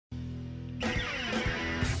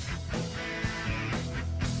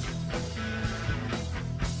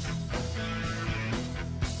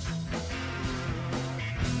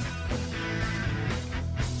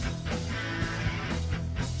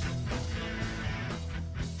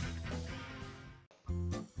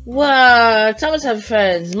Well, Thomas have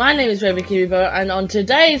friends. My name is Raven Kiwibo, and on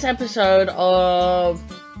today's episode of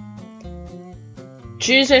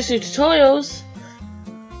Tuesday's Tutorials,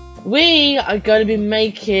 we are going to be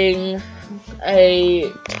making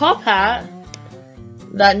a top hat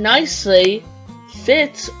that nicely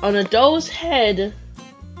fits on a doll's head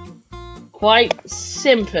quite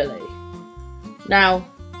simply. Now,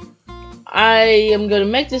 I am going to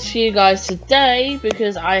make this for you guys today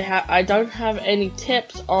because I don't have any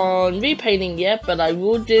tips on repainting yet, but I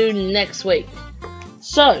will do next week.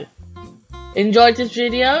 So, enjoy this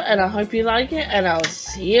video and I hope you like it, and I'll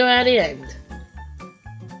see you at the end.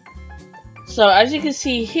 So, as you can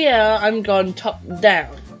see here, I'm going top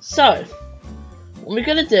down. So, what we're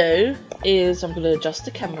going to do is I'm going to adjust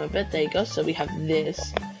the camera a bit. There you go. So we have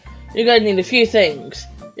this. You're going to need a few things.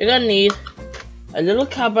 You're going to need a little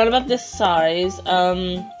cupboard about this size,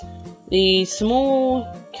 the small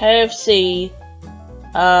KFC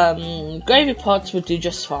gravy pots would do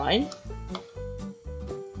just fine,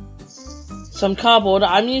 some cardboard.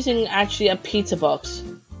 I'm using actually a pizza box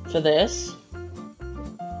for this,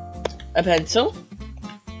 a pencil,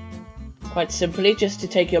 quite simply just to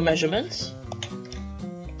take your measurements,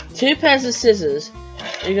 2 pairs of scissors.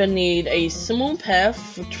 You're going to need a small pair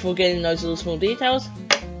for getting those little small details,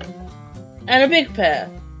 and a big pair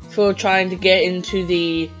for trying to get into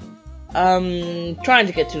the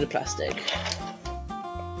plastic.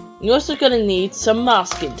 You're also gonna need some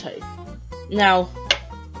masking tape. Now,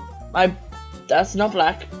 that's not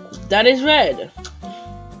black, that is red.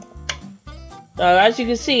 So as you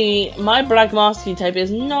can see, my black masking tape is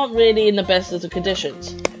not really in the best of the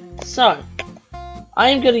conditions. So, I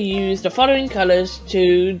am gonna use the following colors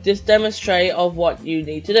to just demonstrate of what you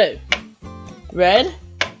need to do. Red,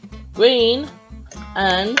 green,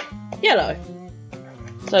 and yellow.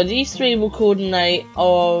 So these 3 will coordinate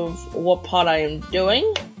of what part I am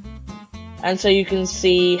doing, and so you can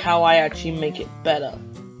see how I actually make it better.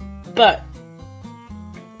 But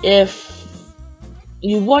if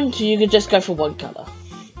you want to, you could just go for one color.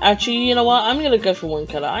 Actually, you know what? I'm gonna go for one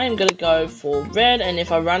color. I am gonna go for red, and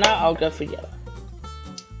if I run out, I'll go for yellow.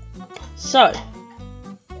 So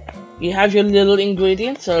you have your little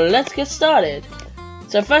ingredients. So let's get started.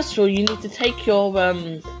 So first of all, you need to take your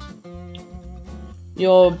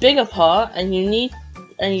bigger part, and you need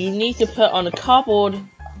to put on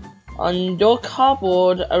your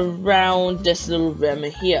cardboard around this little rim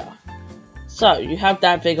here. So you have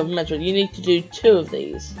that big of a measurement. You need to do 2 of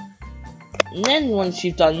these, and then once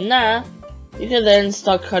you've done that, you can then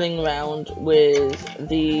start cutting around with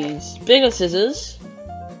these bigger scissors,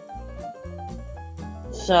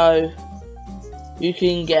 so you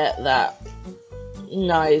can get that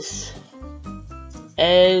nice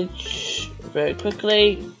edge very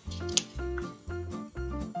quickly.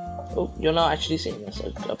 Oh, you're not actually seeing this, I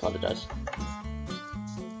apologize.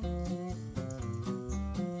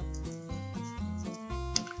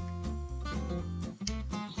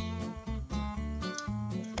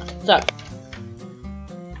 So,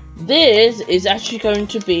 this is actually going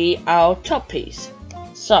to be our top piece.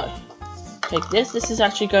 So, take this. This is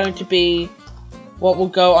actually going to be what will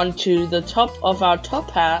go onto the top of our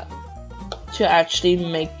top hat to actually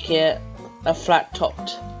make it a flat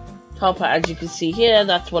topped top hat. As you can see here,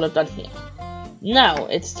 that's what I've done here. Now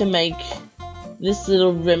it's to make this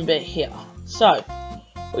little rim bit here. So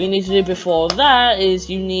what you need to do before that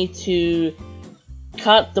is you need to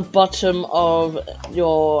cut the bottom of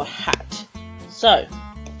your hat. So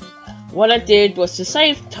what I did was, to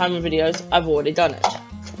save time in videos, I've already done it.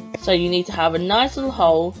 So you need to have a nice little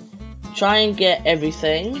hole. Try and get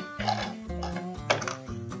everything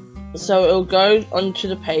so it'll go onto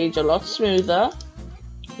the page a lot smoother.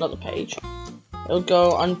 Not the page. It'll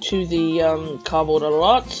go onto the cardboard a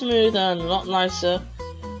lot smoother and a lot nicer.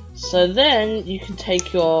 So then you can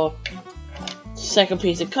take your second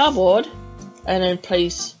piece of cardboard and then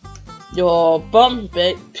place your bottom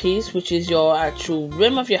bit piece, which is your actual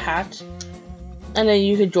rim of your hat, and then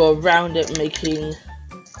you can draw around it, making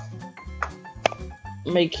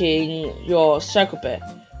your circle bit.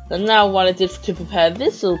 And now what I did to prepare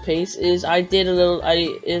this little piece is I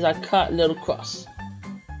cut a little cross.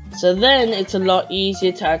 So then it's a lot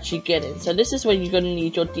easier to actually get in. So this is where you're going to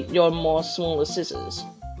need your more smaller scissors.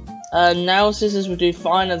 Nail scissors will do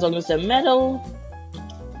fine as long as they're metal,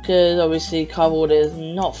 because obviously cardboard is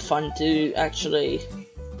not fun to actually,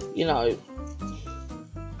 you know,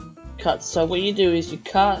 cut. So what you do is you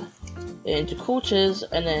cut it into quarters,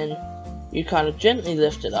 and then you kind of gently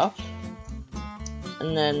lift it up,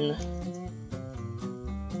 and then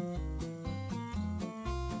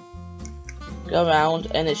go around,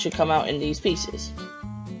 and it should come out in these pieces.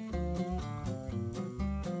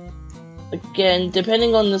 Again,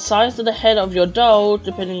 depending on the size of the head of your doll,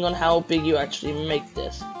 depending on how big you actually make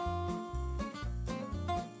this.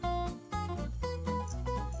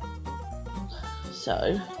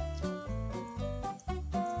 So,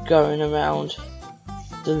 going around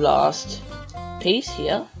the last piece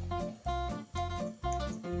here.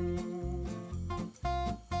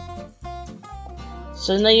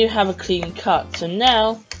 So now you have a clean cut. So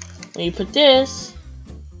now, when you put this,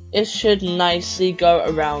 it should nicely go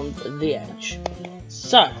around the edge.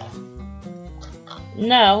 So,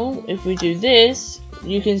 now, if we do this,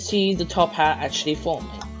 you can see the top hat actually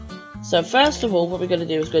forming. So first of all, what we're going to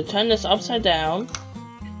do is go turn this upside down,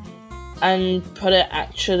 and put it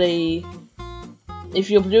actually, if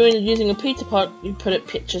you're using a pizza pot, you put it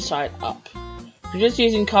picture side up. If you're just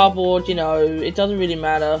using cardboard, you know, it doesn't really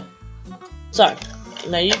matter. So,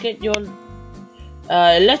 now you get your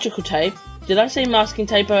electrical tape. Did I say masking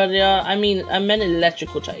tape earlier? I meant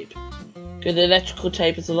electrical tape. Because the electrical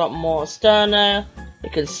tape is a lot more sterner.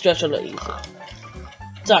 It can stretch a lot easier.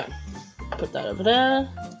 So, put that over there.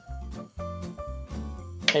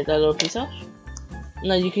 Take that little piece off.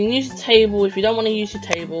 Now you can use the table. If you don't want to use the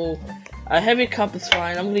table, a heavy cup is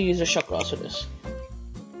fine. I'm going to use a shot glass for this.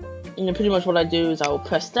 And then pretty much what I do is I will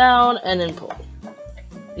press down and then pull.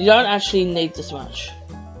 You don't actually need this much.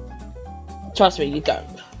 Trust me, you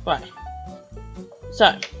don't. Right.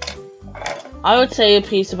 So, I would say a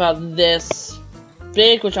piece about this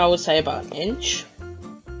big, which I would say about an inch.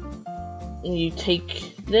 And you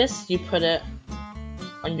take this, you put it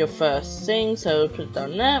on your first thing, so put it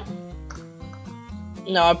down there.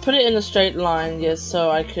 Now I put it in a straight line, just so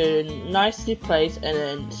I can nicely place and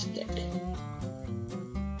then stick.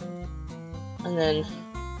 And then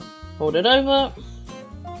hold it over.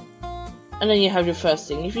 And then you have your first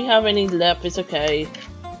thing. If you have any left, it's okay.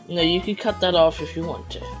 You know, you can cut that off if you want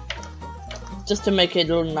to. Just to make it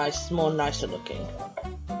a little nice, more nicer looking.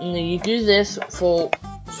 And then you do this for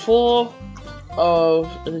 4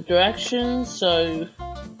 of the directions. So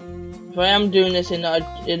if I am doing this in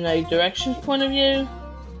a directions point of view,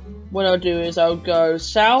 what I'll do is I'll go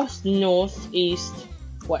south, north, east,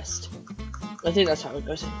 west. I think that's how it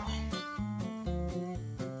goes anyway.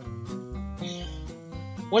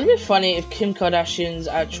 Wouldn't it be funny if Kim Kardashian's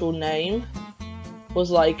actual name was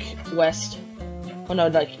like West? Oh no,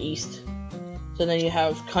 like East. So then you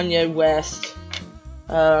have Kanye West,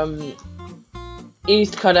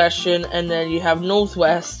 East Kardashian, and then you have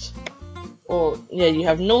Northwest. Or, yeah, you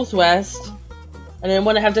have Northwest. And then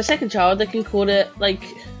when they have their second child, they can call it, like,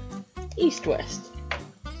 East-West.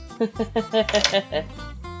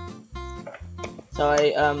 So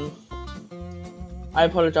I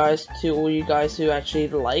apologize to all you guys who actually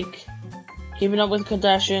like keeping up with the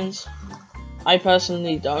Kardashians. I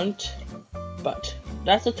personally don't, but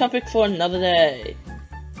that's a topic for another day.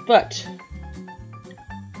 But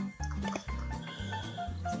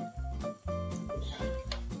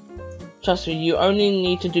trust me, you only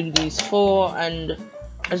need to do these 4, and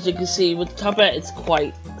as you can see with the top hat, it's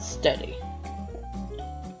quite steady.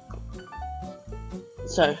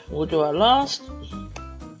 So we'll do our last.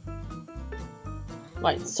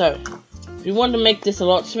 Right, so if you want to make this a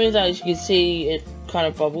lot smoother, as you can see, it kind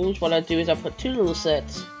of bubbles. What I do is I put 2 little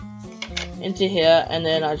sets into here, and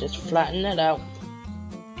then I just flatten it out.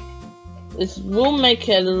 This will make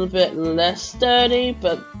it a little bit less sturdy,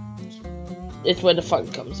 but it's where the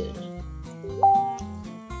fun comes in.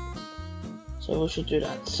 So we should do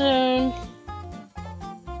that soon.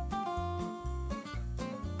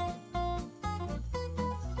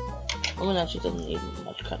 I mean, actually doesn't need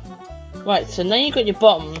much cut. Right, so now you've got your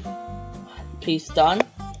bottom piece done.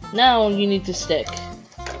 Now you need to stick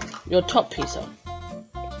your top piece on.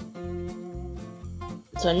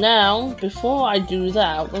 So now, before I do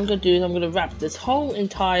that, what I'm going to do is I'm going to wrap this whole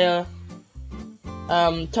entire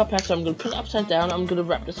top hat. So I'm going to put it upside down. I'm going to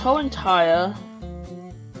wrap this whole entire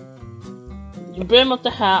brim of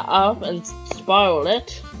the hat up and spiral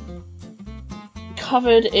it.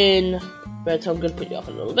 Covered in red, so I'm going to put you up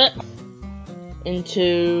a little bit.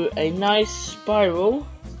 Into a nice spiral.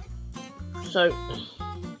 So,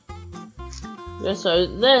 yeah, so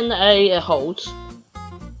then A, it holds.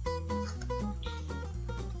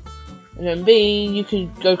 And then B, you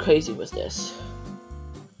can go crazy with this.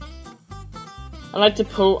 I like to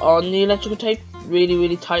pull on the electrical tape really,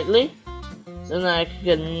 really tightly. So then I can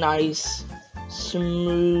get a nice,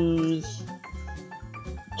 smooth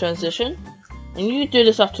transition. And you do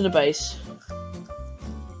this up to the base.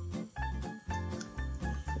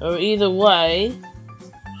 Or either way,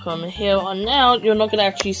 from here on out, you're not going to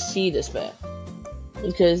actually see this bit.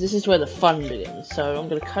 Because this is where the fun begins. So I'm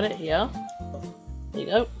going to cut it here. There you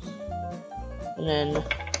go. And then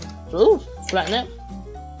Ooh, flatten it.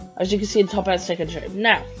 As you can see, the top hat's taken shape.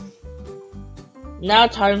 Now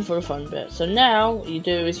time for a fun bit. So now what you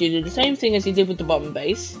do is you do the same thing as you did with the bottom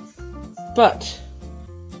base, but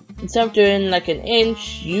instead of doing like an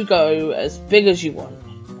inch, you go as big as you want.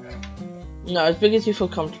 No, as big as you feel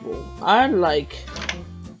comfortable. I like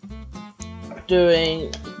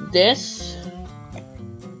doing this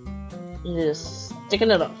and just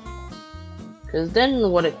sticking it on, because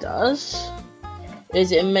then what it does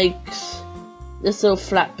is it makes this little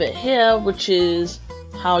flat bit here, which is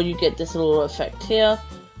how you get this little effect here,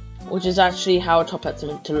 which is actually how a top hat's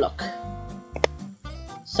meant to look.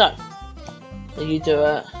 So then you do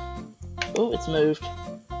it. Oh, it's moved.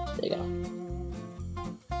 There you go.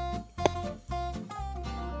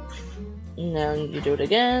 And then you do it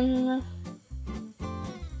again.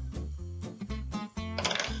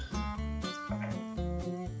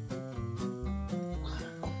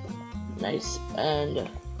 Nice and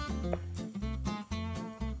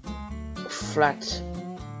flat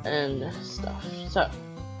and stuff. So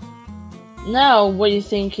now what you're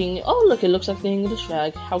thinking, oh look, it looks like the English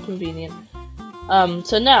flag, how convenient.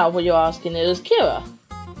 So now what you're asking is, Kira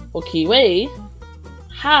or Kiwi,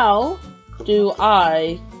 how do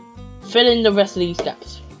I fill in the rest of these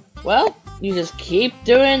gaps? Well, you just keep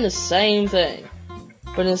doing the same thing,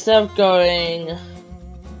 but instead of going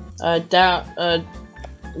down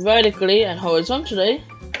vertically and horizontally,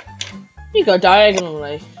 you go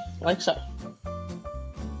diagonally, like so.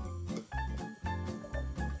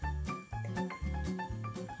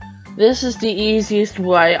 This is the easiest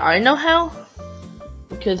way I know how,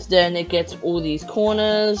 because then it gets all these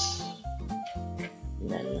corners, and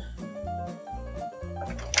then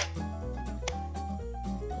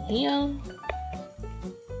here.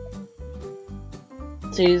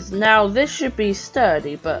 See, now this should be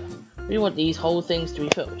sturdy, but we want these whole things to be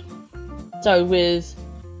filled. So with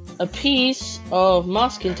a piece of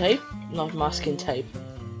masking tape, not masking tape,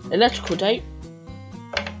 electrical tape.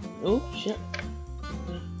 Oh shit.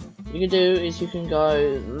 What you can do is you can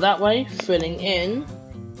go that way, filling in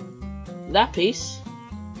that piece,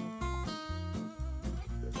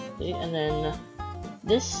 and then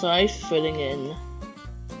this side filling in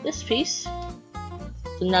this piece.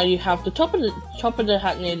 So now you have the top of the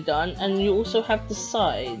hat nearly done, and you also have the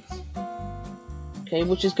sides. Okay,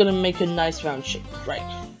 which is gonna make a nice round shape, right?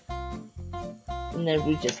 And then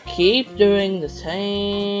we just keep doing the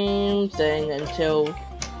same thing until,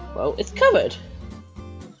 well, it's covered.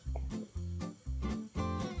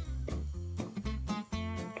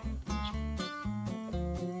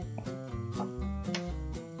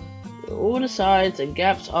 All the sides and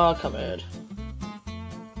gaps are covered.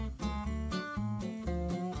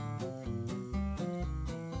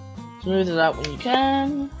 Smooth it out when you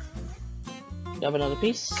can. Grab another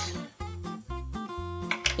piece.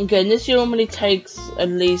 Okay, this normally takes at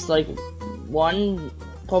least like one,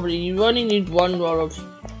 probably you only need one roll of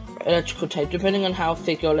electrical tape, depending on how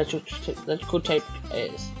thick your electrical tape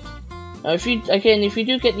is. Now if you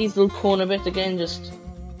do get these little corner bits, again, just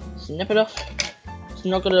snip it off. It's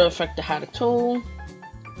not going to affect the hat at all.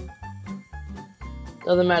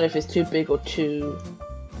 Doesn't matter if it's too big or too...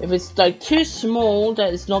 If it's like too small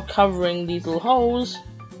that it's not covering these little holes,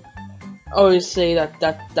 obviously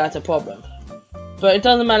that's a problem. But it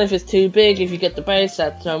doesn't matter if it's too big. If you get the base,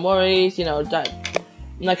 that's no worries. You know, that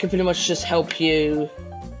can pretty much just help you,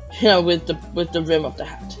 you know, with the rim of the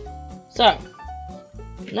hat. So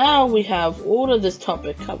now we have all of this top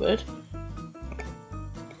bit covered.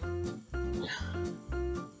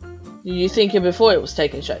 You thinking before it was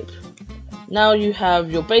taking shape. Now you have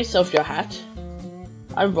your base of your hat.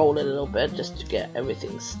 I roll it a little bit just to get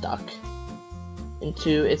everything stuck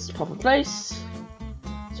into its proper place.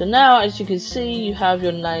 So now, as you can see, you have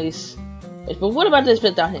your nice... But what about this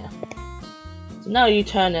bit down here? So now you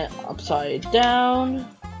turn it upside down.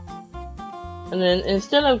 And then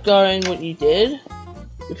instead of going what you did,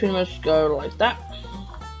 you pretty much go like that.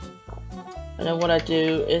 And then what I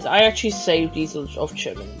do is I actually save these off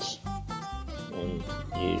trimmings. And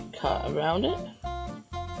you cut around it.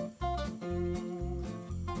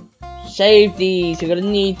 Save these, you're gonna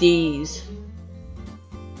need these.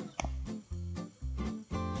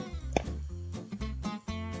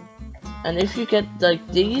 And if you get like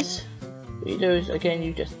these, what you do is again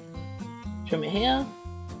you just trim it here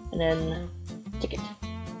and then stick it.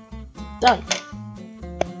 Done.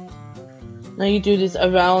 Now you do this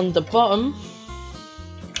around the bottom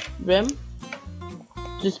rim.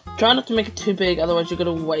 Just try not to make it too big, otherwise you're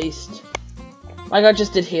gonna waste, like I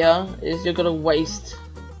just did here, is you're gonna waste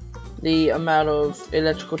the amount of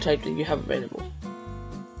electrical tape that you have available.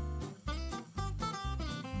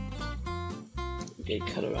 Okay,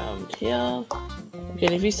 cut around here.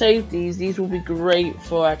 Again, if you save these will be great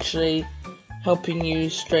for actually helping you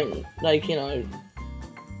straighten, like, you know,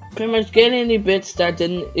 pretty much get any bits that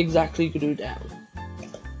didn't exactly glue down.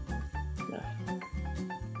 Yeah.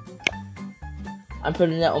 I'm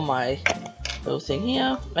putting that on my little thing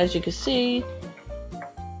here. As you can see,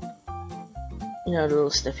 you know, a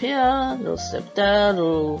little step here, a little step there, a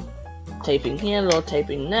little taping here, a little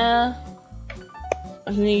taping there.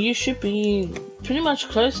 I mean, you should be pretty much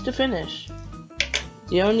close to finish.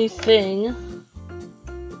 The only thing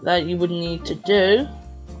that you would need to do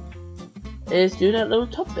is do that little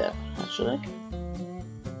top bit, actually.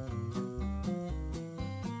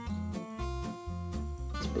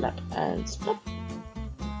 Splap and splap.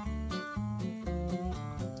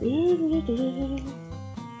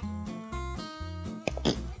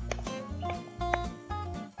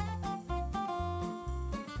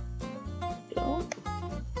 Go.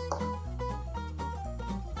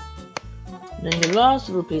 And then the last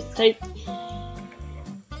little piece of tape,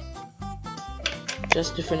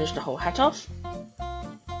 just to finish the whole hat off.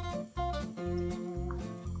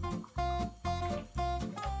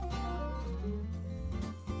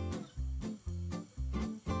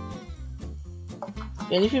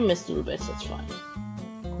 And if you missed little bits, that's fine.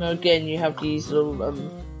 Now again, you have these little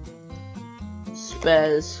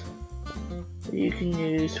spares that you can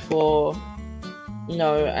use for, you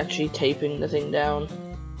know, actually taping the thing down.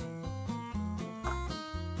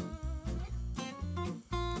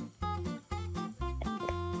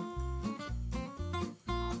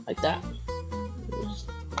 Like that. Just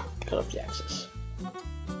cut off the axis.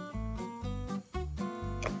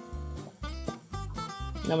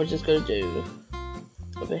 Now we're just going to do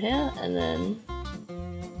over here, and then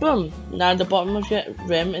boom! Now the bottom of your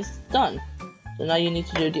rim is done. So now you need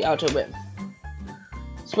to do the outer rim.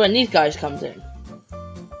 That's when these guys comes in.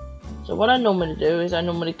 So what I normally do is I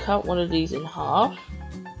normally cut one of these in half,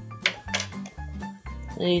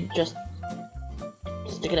 and you just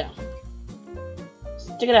stick it down.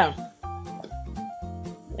 Stick it down.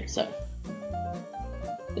 Like so.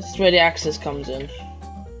 This is where the axis comes in.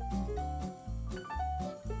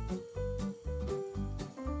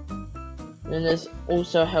 And this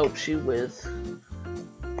also helps you with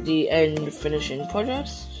the end finishing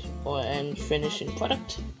project or end finishing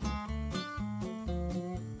product.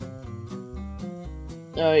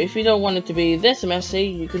 If you don't want it to be this messy,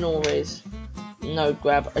 you can always, you know,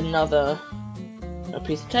 grab another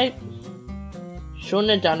piece of tape, shorten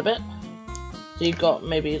it down a bit, so you've got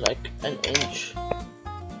maybe like an inch,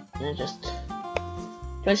 and then just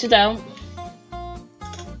place it down,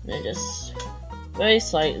 and then just very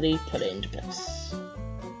slightly put it into place,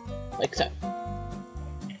 like so.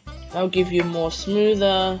 That'll give you a more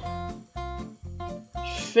smoother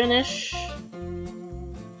finish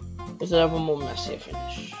instead of a more messier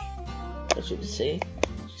finish. As you can see,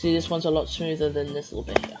 this one's a lot smoother than this little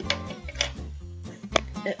bit here.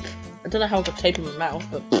 I don't know how I got tape in my mouth,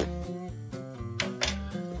 but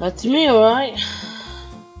that's me, alright.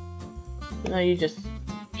 Now you just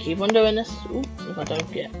keep on doing this. Ooh, if I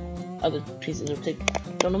don't get other pieces of tape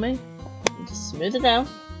done on me, and just smooth it down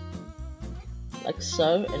like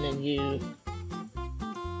so, and then you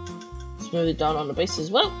smooth it down on the base as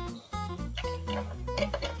well.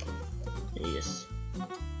 And you just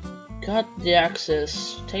cut the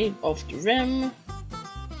excess tape off the rim,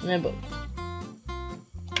 and then boom.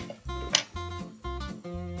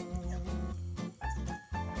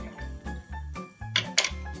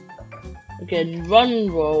 Again,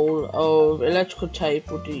 one roll of electrical tape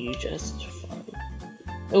will do you just fine.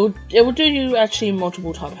 It will do you actually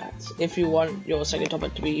multiple top hats if you want your second top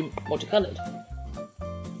hat to be multicolored.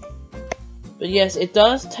 But yes, it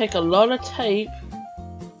does take a lot of tape,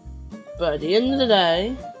 but at the end of the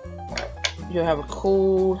day, you have a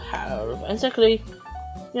cool hat out of it. And secondly,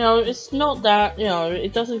 you know, it's not that, you know,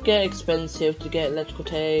 it doesn't get expensive to get electrical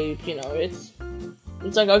tape, you know, it's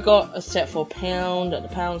like I got a set for £1 at the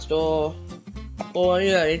pound store, or,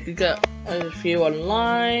 you know, you could get a few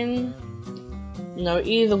online. You know,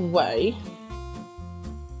 either way,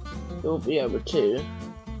 you'll be able to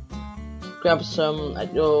grab some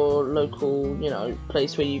at your local, you know,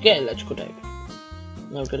 place where you get electrical tape.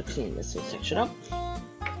 Now we're going to clean this section up,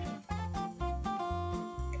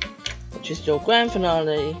 which is your grand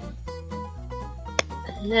finale,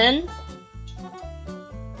 and then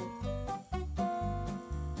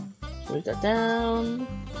move that down.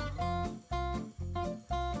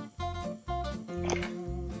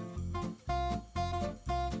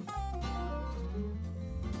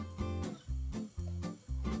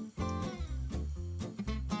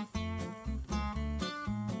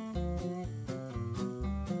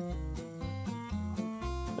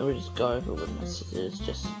 let me just go over what this is,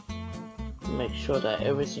 just make sure that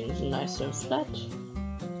everything's nice and flat,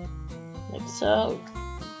 like so.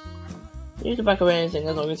 You can back away anything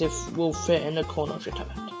as long as it will fit in the corner of your top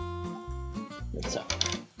hat, like so.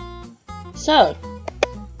 So,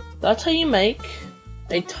 that's how you make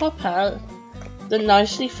a top hat that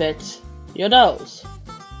nicely fits your nose.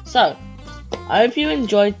 So, I hope you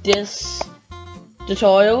enjoyed this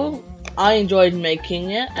tutorial. I enjoyed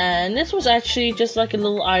making it, and this was actually just like a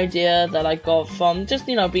little idea that I got from just,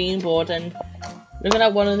 you know, being bored and looking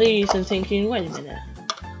at one of these and thinking, wait a minute,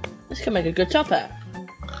 this can make a good top hat.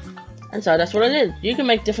 And so that's what I did. You can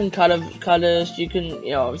make different colors. You can,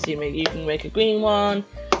 you know, obviously you can make a green one,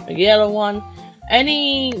 a yellow one,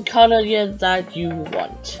 any color that you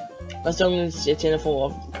want, as long as it's in a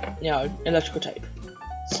form of, you know, electrical tape.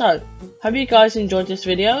 So, hope you guys enjoyed this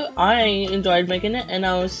video. I enjoyed making it, and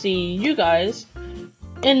I will see you guys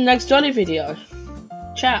in the next Jolly video.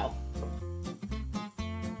 Ciao.